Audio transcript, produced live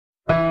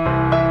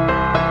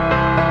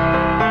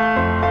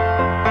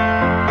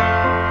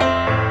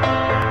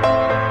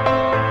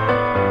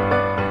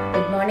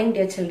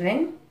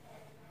children.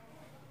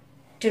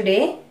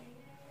 Today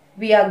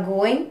we are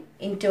going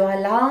into our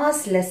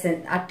last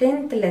lesson, our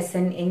 10th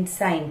lesson in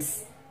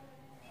science.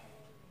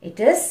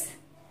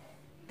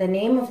 The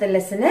name of the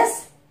lesson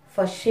is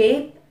For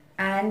Shape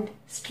and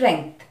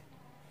Strength.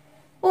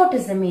 What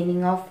is the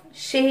meaning of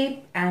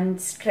shape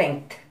and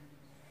strength?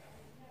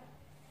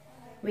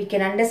 We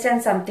can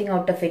understand something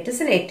out of it,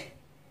 isn't it?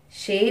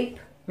 Shape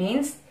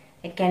means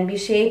it can be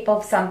shape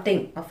of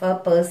something, of a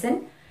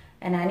person,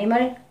 an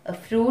animal, a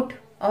fruit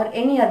or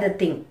any other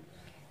thing.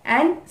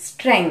 And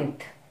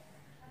strength.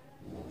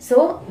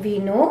 So we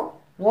know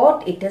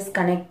what it is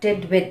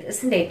connected with,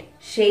 isn't it?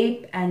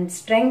 Shape and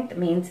strength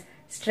means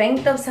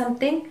strength of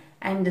something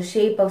and the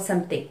shape of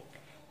something.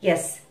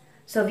 Yes.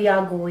 So we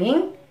are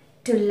going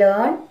to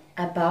learn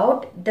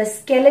about the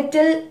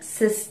skeletal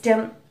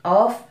system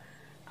of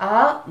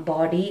our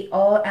body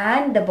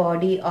and the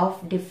body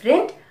of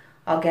different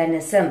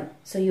organism.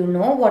 So you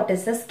know what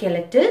is the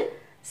skeletal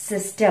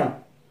system.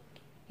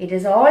 It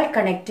is all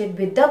connected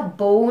with the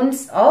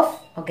bones of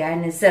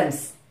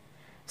organisms.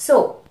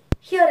 So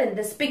here in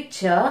this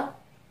picture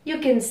you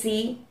can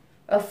see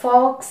a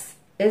fox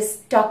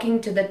is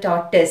talking to the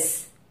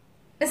tortoise,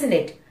 isn't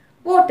it?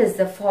 What is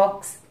the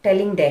fox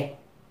telling there?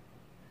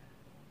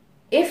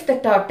 If the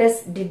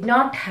tortoise did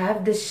not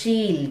have the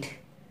shield,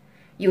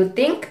 you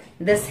think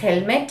this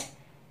helmet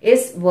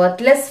is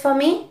worthless for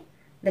me?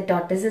 The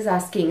tortoise is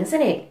asking,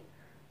 isn't it?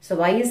 So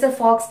why is the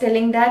fox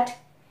telling that?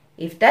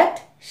 If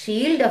that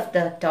shield of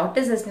the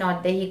tortoise is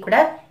not there, he could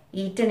have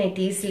eaten it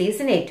easily,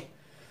 isn't it?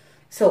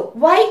 So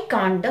why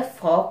can't the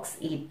fox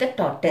eat the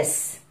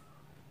tortoise?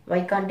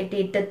 Why can't it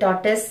eat the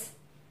tortoise?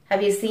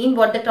 Have you seen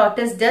what the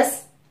tortoise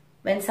does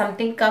when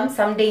something comes,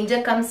 some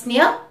danger comes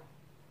near?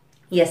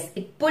 Yes,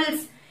 it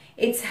pulls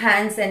its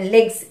hands and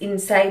legs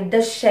inside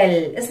the shell,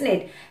 isn't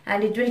it?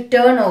 And it will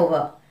turn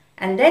over.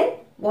 And then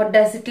what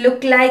does it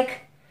look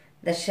like?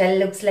 The shell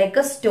looks like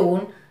a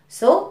stone,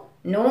 so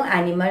no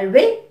animal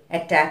will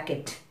attack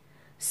it.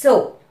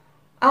 So,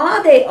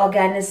 are there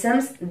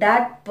organisms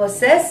that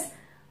possess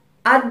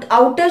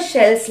outer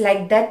shells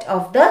like that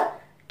of the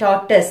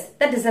tortoise?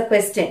 That is a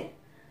question.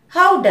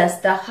 How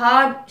does the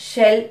hard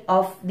shell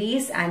of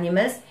these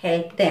animals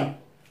help them?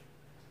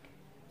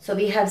 So,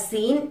 we have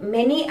seen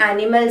many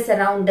animals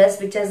around us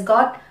which has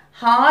got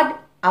hard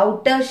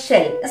outer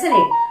shell, isn't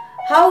it?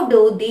 How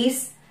do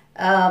these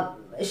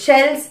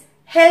shells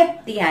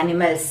help the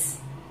animals?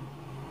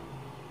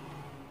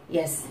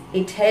 Yes,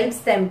 it helps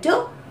them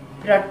to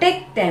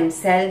protect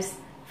themselves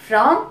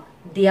from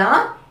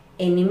their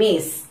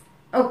enemies.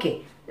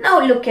 Okay, now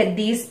look at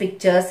these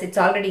pictures. It's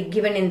already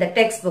given in the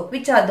textbook.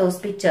 Which are those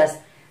pictures?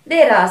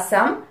 There are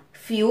some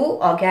few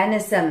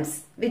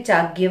organisms which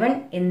are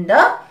given in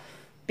the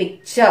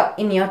picture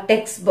in your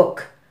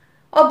textbook.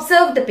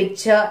 Observe the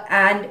picture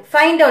and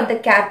find out the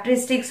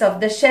characteristics of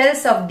the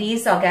shells of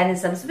these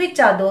organisms. Which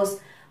are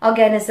those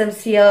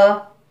organisms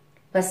here?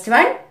 First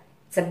one,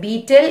 it's a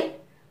beetle,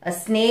 a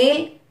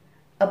snail,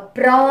 a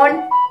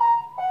prawn,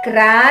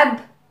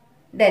 crab,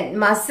 then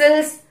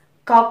mussels,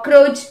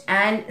 cockroach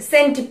and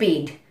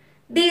centipede.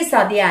 These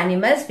are the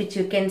animals which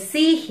you can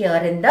see here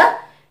in the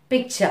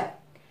picture.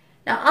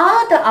 Now,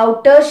 are the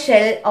outer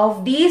shell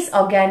of these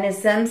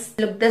organisms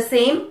look the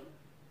same?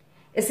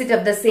 Is it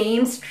of the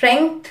same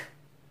strength?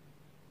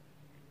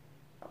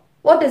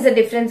 What is the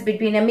difference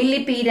between a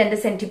millipede and a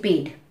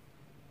centipede?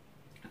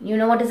 You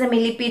know what is a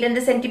millipede and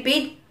the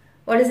centipede?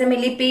 What is a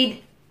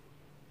millipede?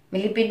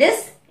 Millipede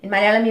is, in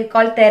Malayalam you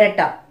call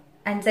terata,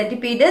 and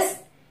centipede is,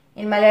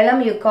 in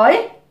Malayalam you call,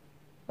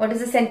 what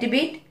is a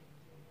centipede?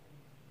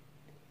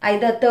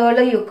 Either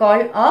thirla you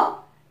call or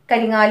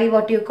karingali,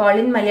 what you call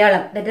in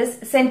Malayalam, that is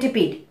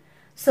centipede.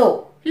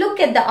 So, look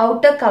at the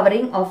outer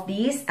covering of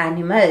these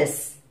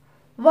animals.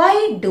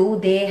 Why do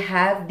they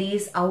have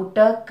these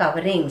outer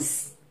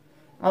coverings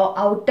or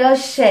outer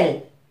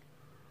shell?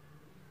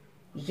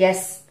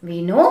 Yes,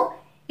 we know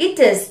it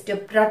is to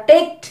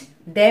protect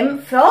them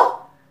from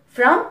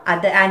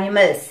other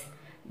animals.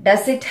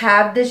 Does it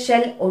have the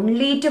shell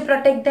only to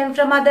protect them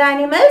from other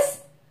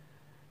animals?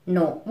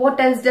 No. What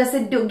else does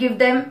it give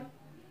them?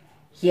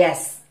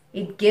 Yes,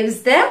 it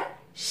gives them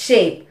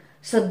shape.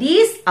 So,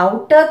 these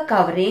outer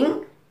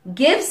covering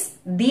gives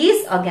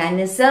these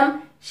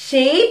organisms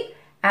shape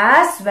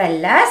as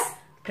well as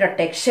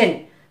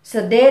protection.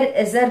 So, there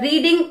is a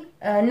reading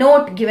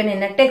note given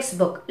in a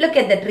textbook. Look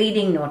at that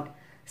reading note.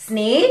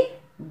 Snail,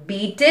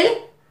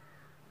 beetle,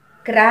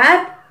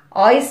 crab,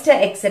 oyster,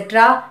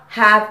 etc.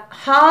 have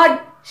hard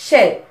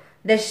shell.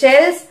 The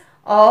shells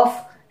of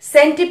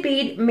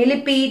centipede,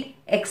 millipede,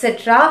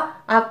 etc.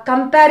 are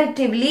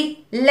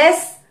comparatively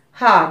less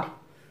hard.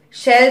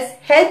 Shells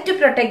help to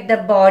protect the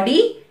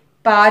body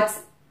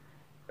parts,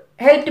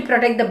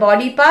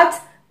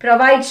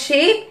 provide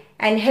shape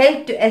and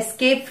help to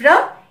escape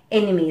from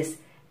enemies.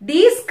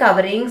 These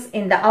coverings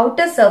in the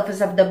outer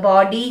surface of the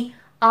body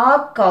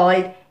are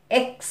called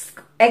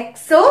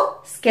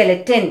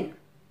exoskeleton.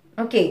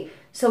 Okay,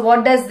 so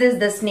what does this?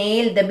 The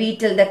snail, the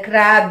beetle, the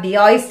crab, the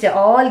oyster,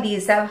 all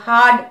these have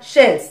hard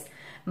shells.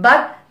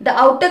 but the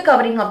outer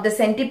covering of the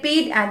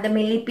centipede and the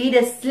millipede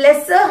is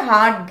lesser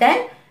hard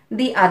than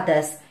the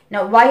others.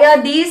 Now, why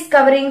are these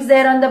coverings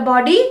there on the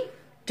body?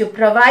 To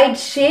provide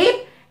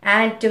shape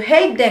and to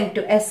help them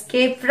to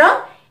escape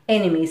from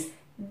enemies.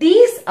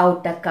 These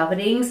outer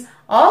coverings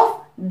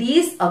of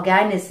these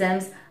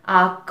organisms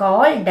are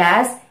called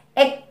as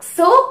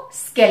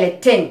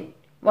exoskeleton.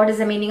 What is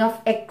the meaning of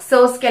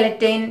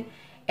exoskeleton?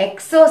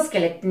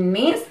 Exoskeleton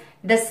means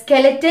the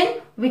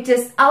skeleton which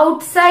is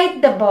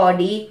outside the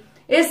body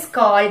is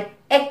called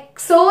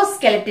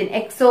exoskeleton.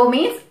 Exo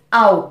means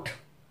out.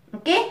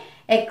 Okay?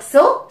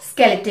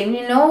 Exoskeleton.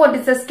 You know what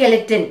is a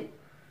skeleton?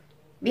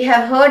 We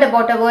have heard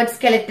about the word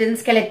skeleton,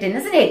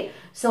 isn't it?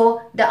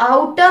 So, the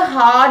outer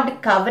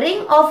hard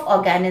covering of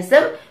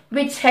organism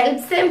which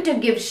helps them to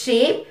give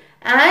shape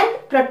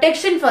and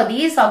protection for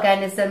these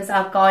organisms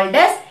are called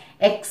as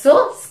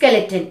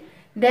exoskeleton.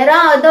 There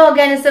are other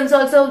organisms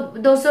also,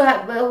 those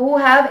who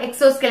have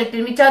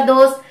exoskeleton. Which are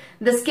those?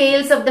 The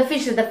scales of the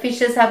fishes. The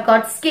fishes have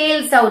got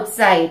scales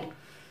outside.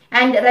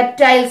 And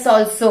reptiles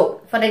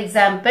also. For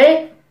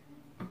example,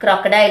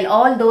 crocodile.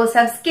 All those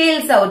have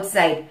scales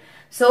outside.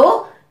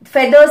 So,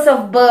 feathers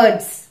of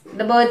birds.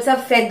 The birds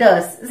have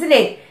feathers, isn't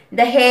it?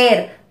 The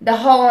hair, the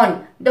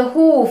horn, the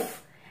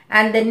hoof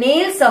and the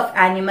nails of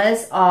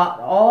animals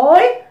are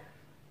all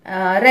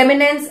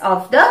remnants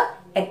of the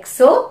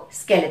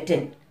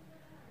exoskeleton.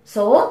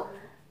 So,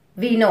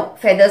 we know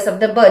feathers of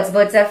the birds.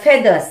 Birds have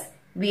feathers.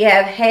 We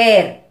have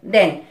hair.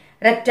 Then,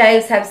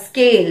 reptiles have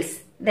scales.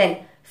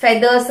 Then,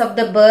 feathers of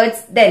the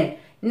birds. Then,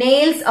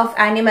 nails of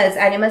animals.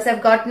 Animals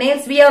have got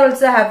nails. We are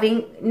also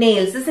having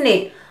nails, isn't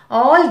it?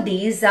 All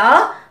these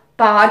are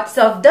parts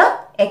of the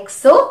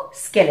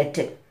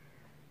exoskeleton.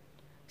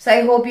 So,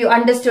 I hope you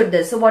understood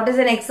this. So, what is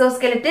an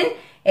exoskeleton?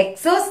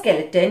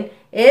 Exoskeleton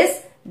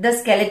is the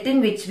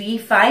skeleton which we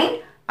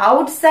find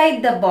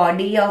outside the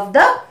body of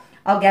the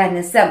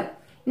organism.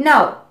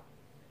 Now,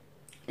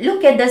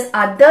 look at this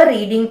other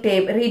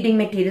reading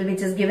material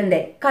which is given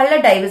there.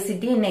 Color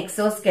diversity in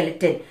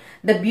exoskeleton.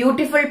 The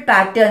beautiful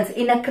patterns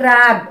in a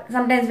crab.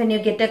 Sometimes when you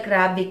get a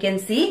crab, we can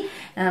see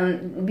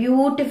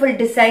beautiful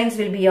designs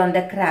will be on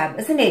the crab,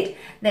 isn't it?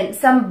 Then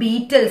some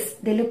beetles,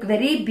 they look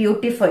very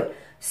beautiful.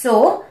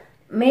 So,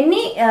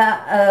 many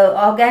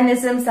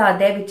organisms are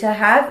there which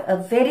have a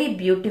very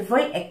beautiful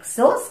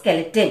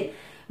exoskeleton,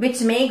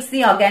 which makes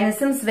the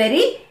organisms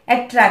very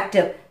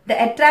attractive.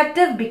 The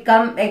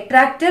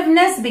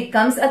attractiveness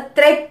becomes a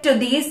threat to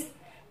these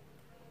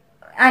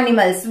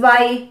animals.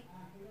 Why?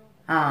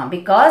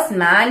 Because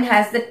man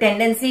has the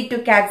tendency to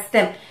catch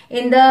them.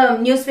 In the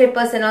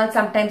newspapers and all,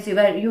 sometimes you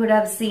would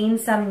have seen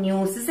some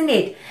news, isn't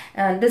it?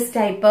 This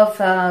type of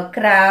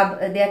crab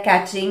they are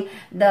catching.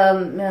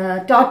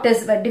 The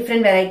tortoise, a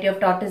different variety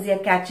of tortoise they are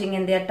catching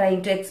and they are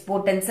trying to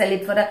export and sell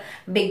it for a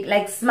big,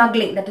 like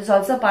smuggling. That is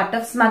also part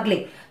of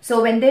smuggling.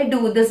 So when they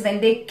do this, when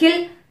they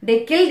kill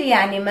the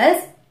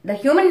animals. The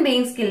human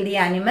beings kill the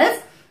animals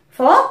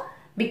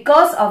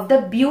because of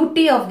the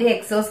beauty of the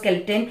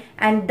exoskeleton,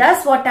 and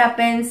thus what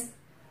happens?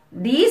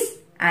 These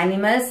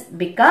animals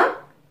become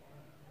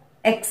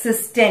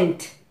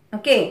existent.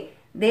 Okay,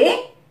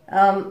 they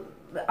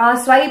are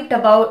swiped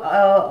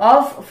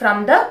off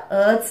from the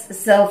earth's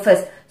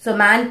surface. So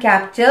man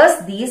captures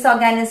these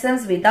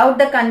organisms without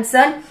the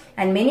concern,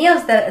 and many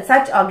of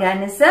such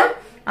organisms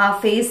are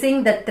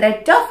facing the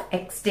threat of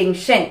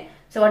extinction.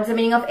 So what is the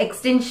meaning of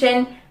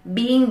extinction?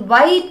 Being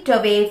wiped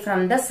away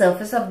from the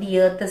surface of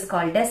the earth is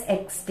called as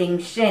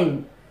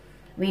extinction.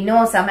 We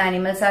know some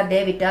animals are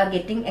there which are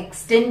getting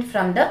extinct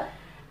from the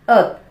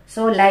earth.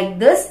 So like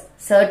this,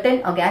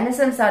 certain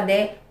organisms are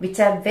there which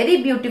have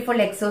very beautiful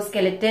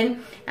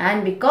exoskeleton,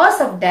 and because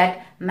of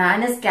that,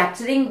 man is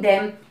capturing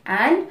them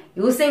and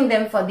using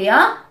them for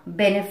their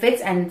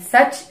benefits, and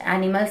such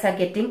animals are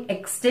getting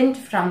extinct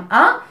from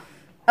our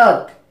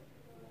earth.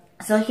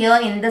 So here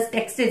in this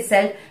text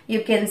itself,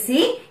 you can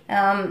see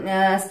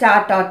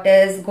star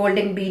tortoise,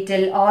 golden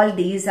beetle, all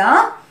these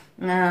are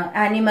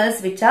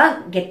animals which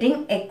are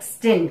getting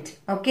extinct.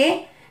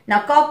 Okay.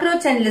 Now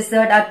cockroach and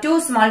lizard are two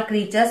small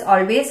creatures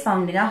always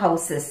found in our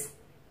houses.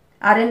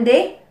 Aren't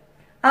they?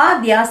 Are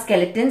their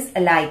skeletons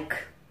alike?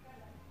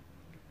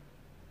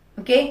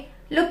 Okay.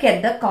 Look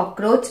at the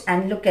cockroach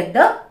and look at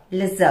the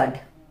lizard.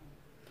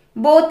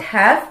 Both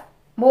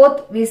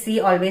we see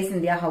always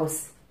in their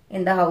house.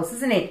 In the house,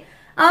 isn't it?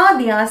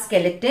 Are their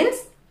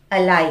skeletons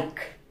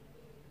alike?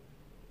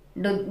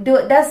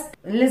 Does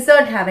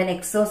lizard have an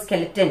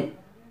exoskeleton?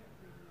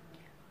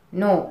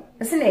 No,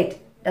 isn't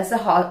it? Does a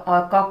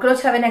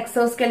cockroach have an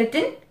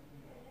exoskeleton?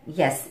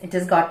 Yes, it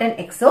has got an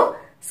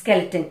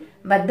exoskeleton.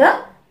 But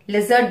the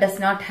lizard does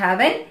not have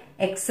an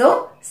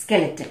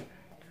exoskeleton.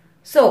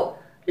 So,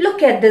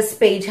 look at this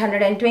page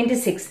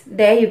 126.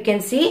 There you can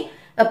see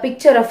a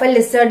picture of a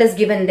lizard is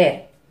given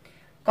there.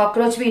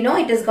 Cockroach, we know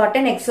it has got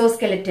an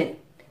exoskeleton.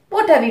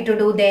 What are we to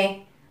do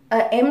there?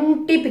 An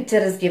empty picture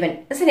is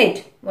given, isn't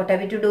it? What are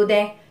we to do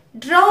there?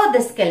 Draw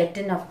the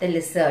skeleton of the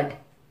lizard.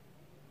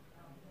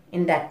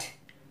 In that,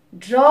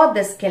 draw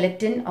the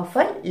skeleton of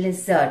a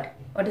lizard.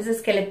 What is a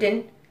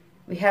skeleton?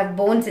 We have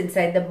bones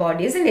inside the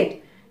body, isn't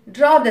it?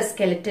 Draw the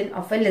skeleton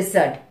of a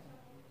lizard.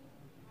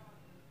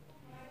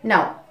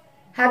 Now,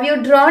 have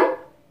you drawn?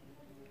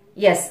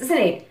 Yes, isn't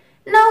it?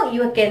 Now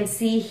you can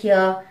see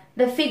here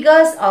the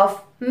figures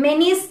of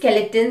many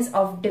skeletons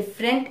of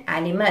different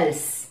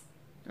animals.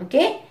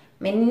 Okay,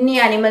 many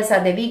animals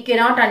are there. We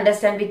cannot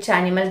understand which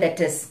animal that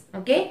is.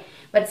 Okay,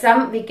 but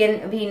some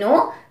we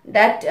know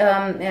that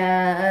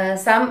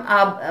some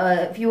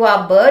are few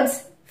are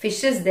birds,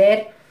 fish is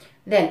there,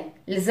 then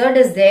lizard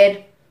is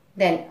there,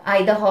 then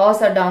either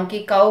horse or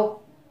donkey, cow,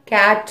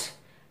 cat,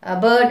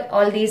 bird.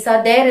 All these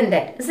are there in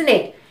that, isn't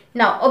it?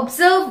 Now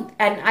observe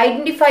and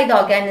identify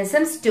the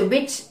organisms to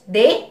which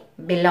they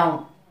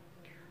belong.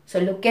 So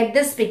look at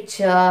this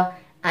picture,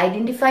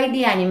 identify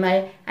the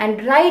animal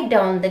and write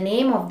down the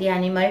name of the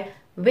animal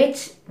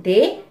which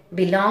they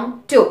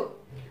belong to.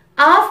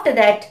 After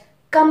that,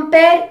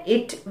 compare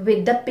it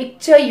with the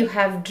picture you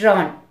have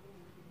drawn.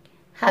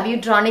 Have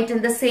you drawn it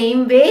in the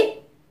same way?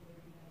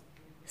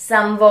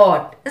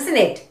 Somewhat, isn't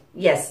it?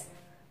 Yes.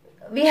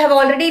 We have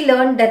already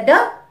learned that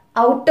the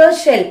outer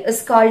shell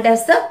is called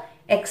as the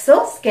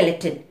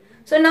exoskeleton.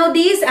 So now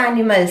these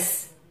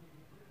animals,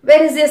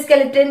 where is their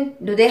skeleton?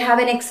 Do they have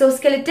an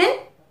exoskeleton?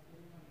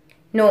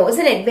 No,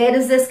 isn't it? Where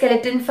is the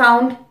skeleton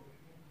found?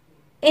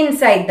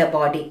 Inside the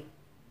body,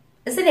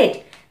 isn't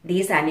it?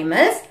 These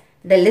animals,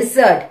 the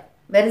lizard,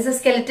 where is the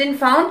skeleton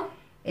found?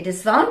 It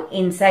is found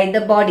inside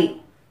the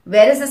body.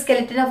 Where is the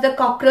skeleton of the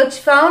cockroach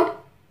found?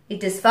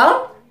 It is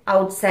found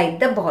outside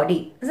the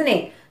body, isn't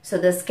it? So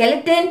the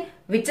skeleton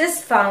which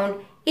is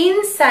found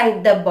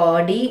inside the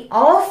body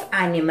of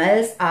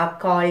animals are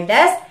called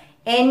as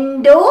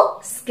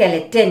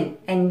endoskeleton.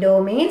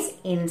 Endo means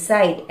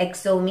inside,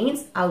 exo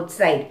means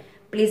outside.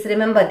 Please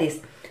remember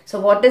this. So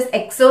what is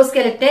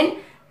exoskeleton?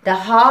 The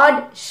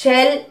hard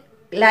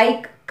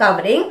shell-like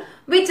covering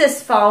which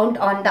is found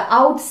on the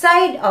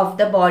outside of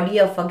the body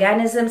of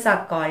organisms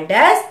are called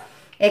as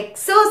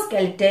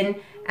exoskeleton,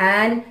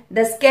 and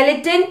the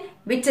skeleton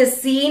which is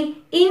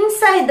seen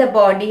inside the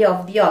body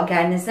of the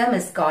organism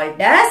is called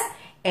as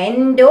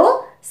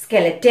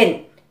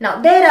endoskeleton.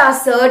 Now there are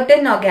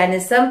certain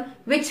organisms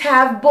which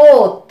have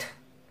both.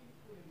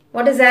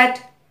 What is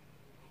that?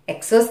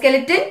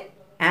 Exoskeleton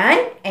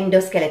and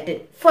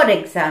endoskeleton. For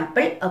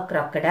example, a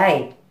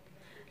crocodile.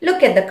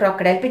 Look at the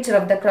crocodile, picture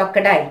of the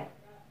crocodile.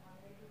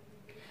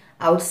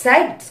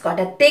 Outside it's got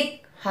a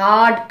thick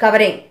hard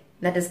covering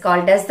that is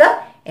called as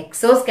the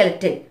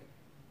exoskeleton.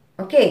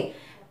 Okay,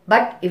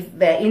 but if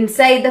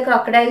inside the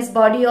crocodile's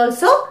body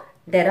also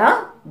there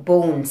are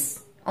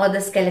bones or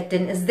the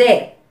skeleton is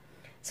there.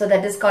 So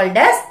that is called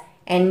as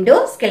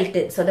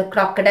endoskeleton. So the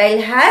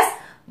crocodile has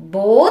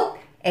both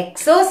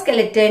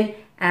exoskeleton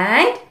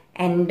and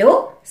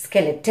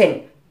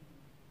endoskeleton.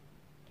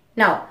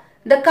 Now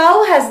the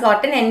cow has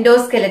got an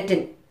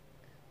endoskeleton.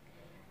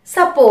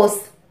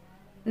 Suppose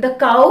the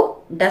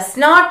cow does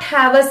not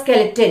have a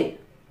skeleton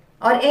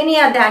or any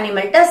other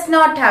animal does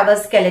not have a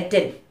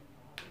skeleton.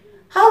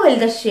 How will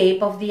the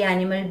shape of the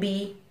animal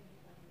be?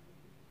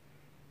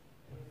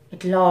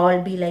 It will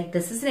all be like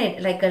this, isn't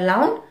it? Like a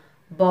round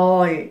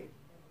ball.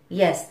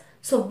 Yes.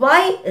 So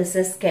why is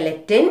a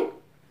skeleton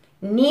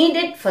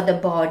needed for the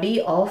body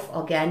of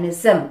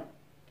organism?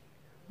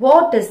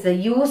 What is the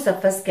use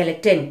of a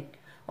skeleton?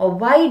 Or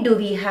why do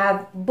we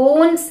have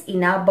bones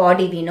in our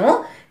body? We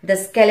know the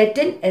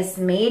skeleton is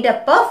made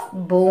up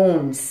of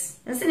bones,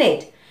 isn't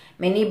it?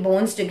 Many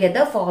bones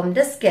together form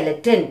the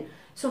skeleton.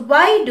 So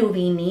why do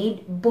we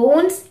need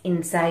bones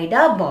inside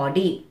our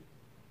body?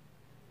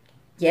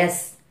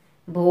 Yes,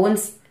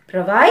 bones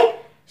provide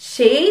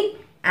shape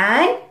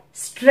and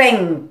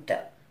strength.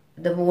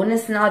 The bone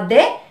is not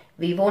there,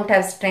 we won't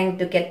have strength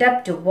to get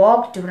up, to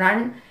walk, to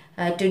run,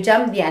 to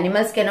jump. The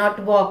animals cannot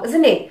walk,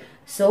 isn't it?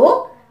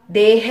 So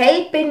they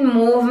help in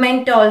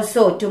movement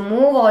also. To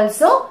move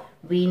also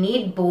we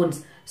need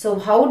bones. So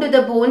how do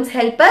the bones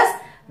help us?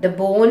 The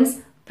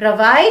bones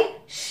provide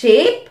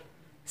shape,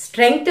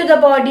 strength to the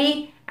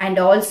body, and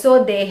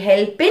also they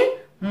help in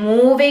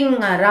moving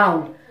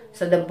around.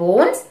 So the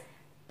bones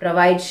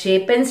provide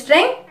shape and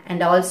strength,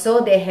 and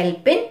also they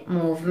help in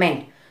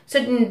movement. So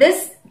in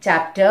this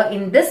chapter,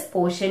 in this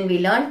portion, we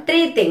learn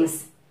three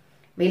things.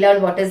 We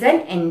learn what is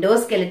an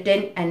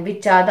endoskeleton and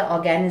which are the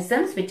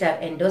organisms which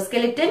have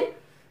endoskeleton.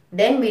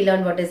 Then we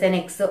learn what is an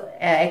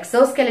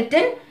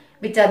exoskeleton,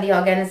 which are the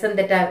organisms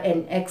that have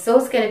an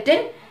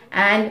exoskeleton,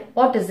 and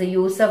what is the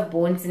use of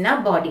bones in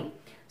our body.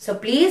 So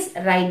please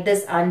write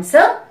this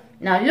answer.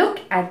 Now look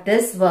at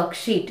this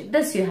worksheet.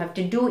 This you have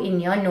to do in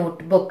your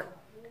notebook.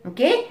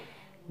 Okay.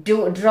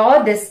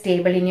 Draw this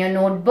table in your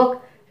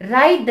notebook.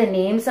 Write the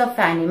names of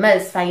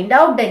animals. Find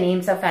out the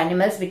names of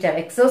animals which have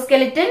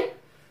exoskeleton,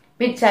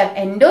 which have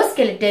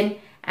endoskeleton,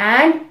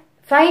 and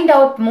find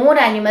out more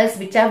animals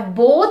which have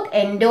both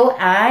endo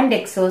and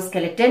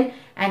exoskeleton,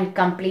 and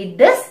complete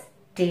this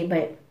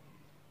table.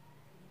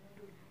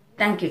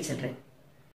 Thank you, children.